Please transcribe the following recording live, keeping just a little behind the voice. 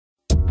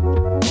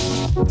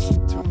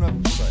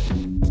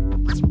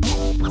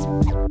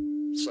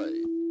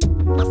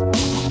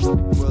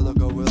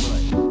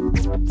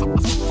It's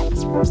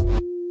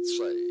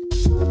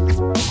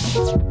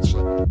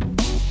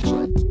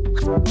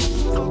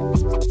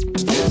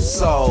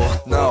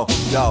so, no,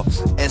 yo,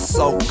 it's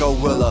so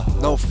Guerilla.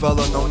 No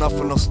fella, no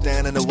nothing, no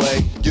stand in the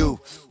way. You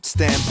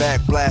stand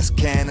back, blast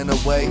cannon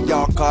away.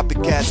 Y'all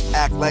copycats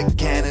act like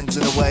cannons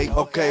in a way.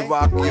 Okay,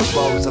 rock your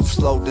boats, I've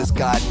slowed this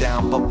guy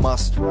down, but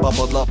must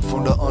bubble up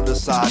from the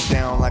underside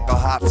down like a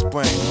hot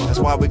spring. That's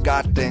why we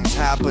got things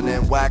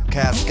happening. Whack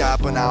cats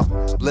gapping out,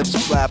 lips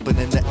flapping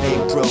in the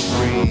April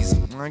breeze.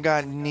 I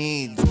got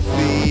needs,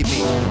 feed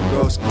me,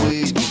 girl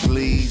squeeze me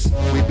please.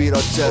 We beat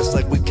our chests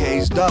like we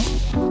caged up,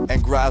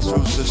 and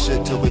grassroots the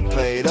shit till we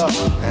paid up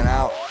and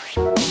out.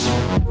 Guerilla,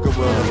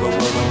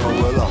 Guerilla,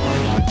 Guerilla.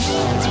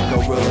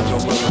 Guerilla,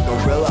 Guerilla,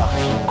 Guerilla.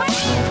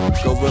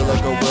 Guerilla,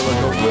 Guerilla,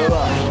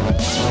 Guerilla.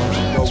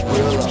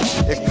 Guerilla.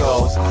 It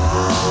goes,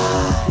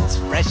 it's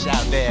fresh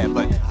out there,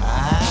 but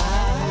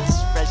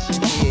it's fresh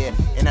in here,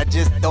 and I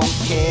just don't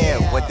care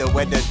what the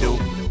weather do.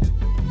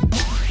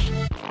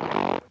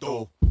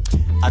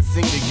 I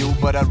sing to you,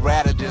 but I'd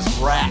rather just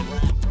rap.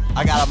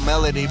 I got a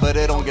melody, but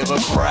it don't give a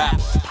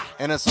crap.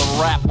 And it's a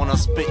rap when I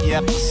spit, you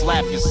have to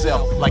slap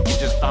yourself like you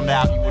just found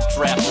out you were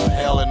trapped in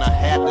hell. And I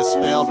had the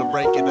spell to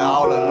break it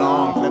all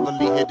along,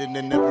 cleverly hidden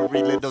in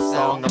every little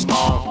song I'm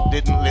on.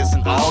 Didn't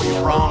listen, oh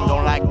you're wrong,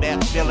 don't like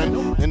that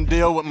feeling. Then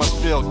deal with my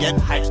spill, get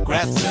hyped,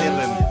 grab the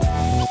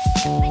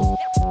ceiling.